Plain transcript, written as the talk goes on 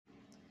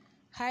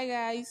Hi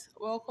guys,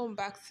 welcome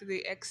back to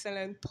the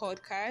excellent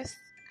podcast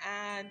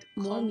and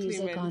More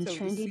music on compliments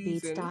of the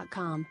season.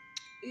 trendybeats.com.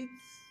 It's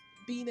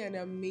been an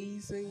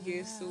amazing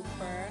year so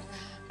far.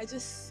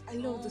 I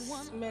love the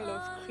smell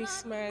of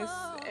Christmas.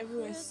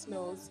 Everywhere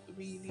smells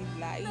really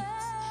light.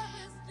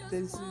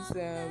 This is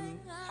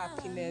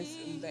happiness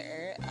in the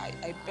air.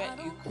 I bet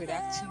you could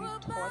actually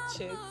touch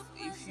it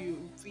if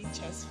you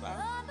reach as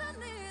far.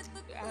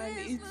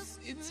 And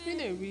it's been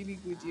a really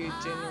good year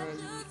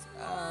generally.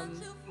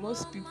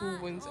 Most people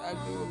won't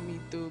agree with me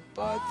though,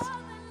 but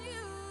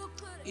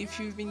if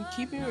you've been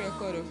keeping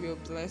record of your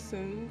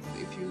blessings,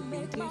 if you've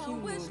been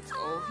taking notes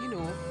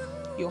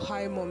of, your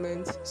high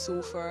moments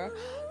so far,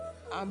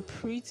 I'm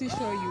pretty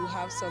sure you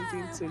have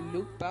something to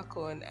look back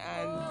on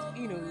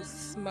and,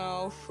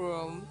 smile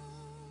from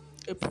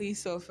a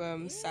place of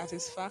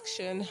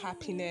satisfaction,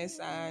 happiness,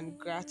 and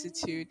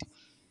gratitude.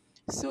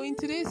 So, in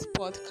today's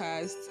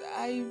podcast,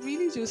 I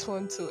really just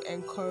want to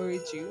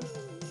encourage you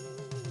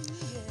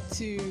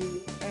to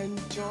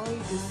enjoy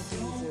the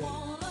season.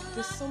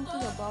 There's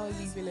something about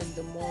living in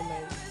the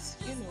moment.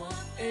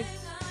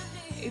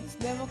 It's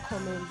never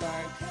coming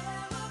back.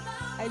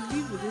 I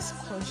live with this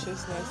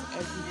consciousness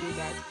every day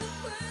that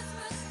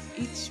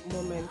each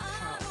moment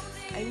counts.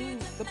 I mean,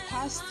 the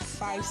past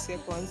 5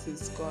 seconds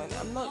is gone.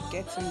 I'm not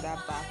getting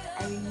that back.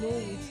 I know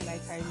it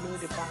like I know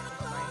the back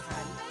of my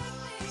hand.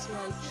 So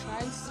I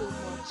try so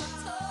much.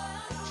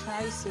 I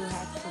try so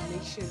hard to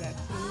make sure that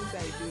things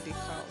I do they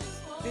count.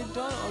 They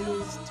don't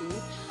always do,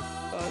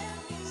 but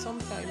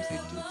sometimes they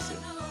do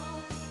too.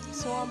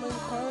 So I'm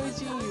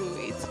encouraging you.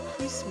 It's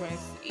Christmas.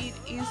 It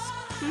is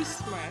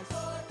Christmas.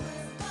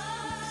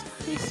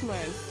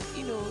 Christmas,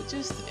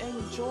 just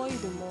enjoy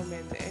the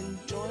moment,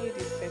 enjoy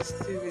the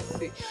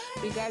festivity,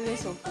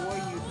 regardless of what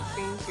you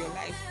think your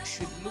life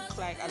should look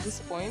like at this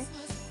point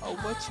or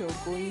what you're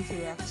going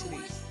through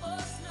actually.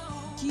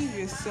 Give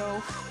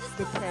yourself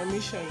the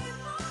permission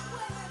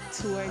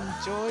to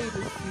enjoy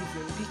the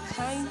season. Be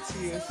kind to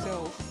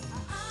yourself.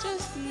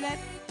 Just let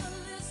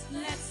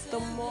the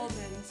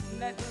moment,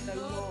 let the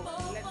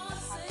love, let the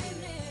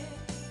happiness,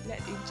 let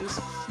it just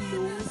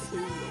flow through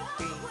your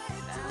veins.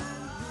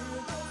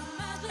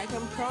 I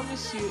can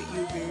promise you,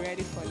 you'll be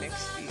ready for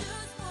next year.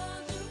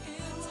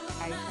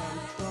 I can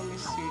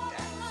promise you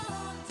that.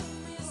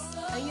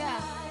 And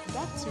yeah,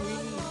 that's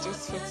really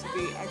just for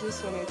today. I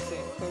just wanted to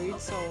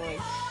encourage someone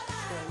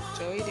to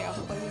enjoy their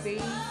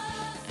holidays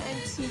and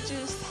to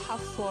just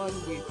have fun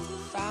with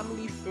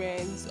family,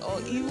 friends,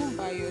 or even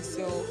by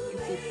yourself. You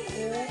could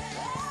go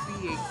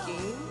see a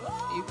game,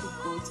 you could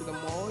go to the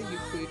mall, you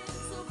could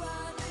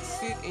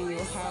sit in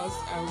your house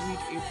and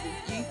read a book.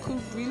 You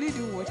could really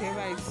do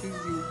whatever it is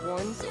you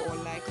want or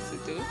like to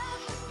do.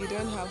 You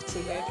don't have to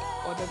let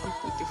other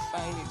people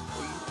define it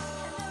for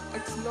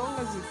you. As long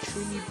as it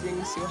truly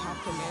brings you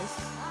happiness,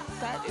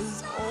 that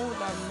is all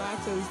that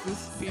matters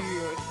this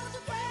period.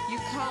 You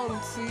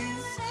count sis,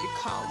 you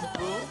count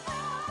bro,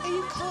 and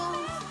you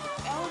count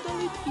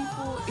elderly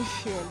people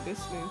if you're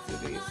listening to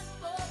this.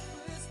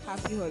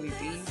 Happy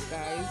holidays,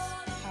 guys.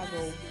 Have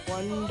a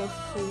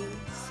wonderful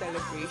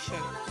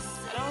celebration.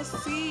 And I'll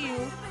see you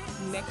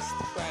next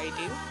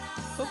Friday.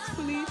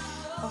 Hopefully,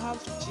 I'll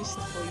have gist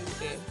for you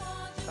then.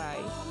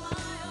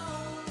 Bye.